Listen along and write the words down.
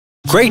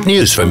Great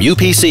news from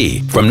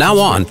UPC. From now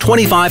on,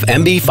 25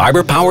 MB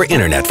fiber power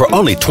internet for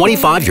only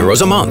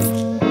 €25 a month.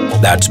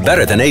 That's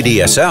better than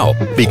ADSL,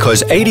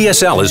 because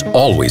ADSL is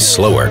always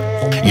slower.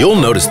 You'll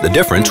notice the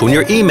difference when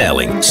you're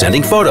emailing,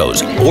 sending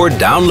photos, or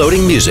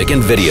downloading music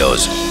and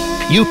videos.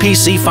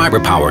 UPC fiber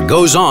power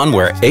goes on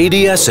where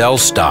ADSL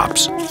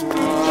stops.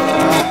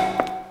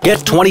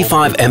 Get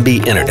 25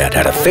 MB internet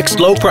at a fixed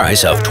low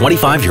price of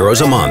 €25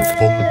 a month.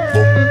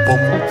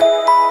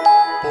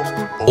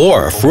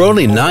 Or for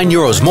only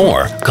 €9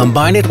 more,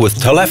 combine it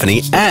with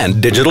telephony and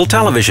digital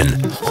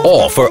television,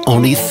 all for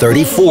only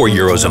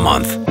 €34 a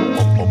month.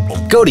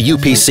 Go to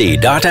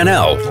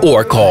upc.nl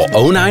or call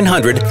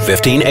 0900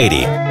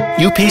 1580.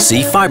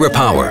 UPC Fiber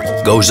Power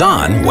goes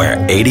on where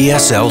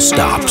ADSL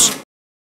stops.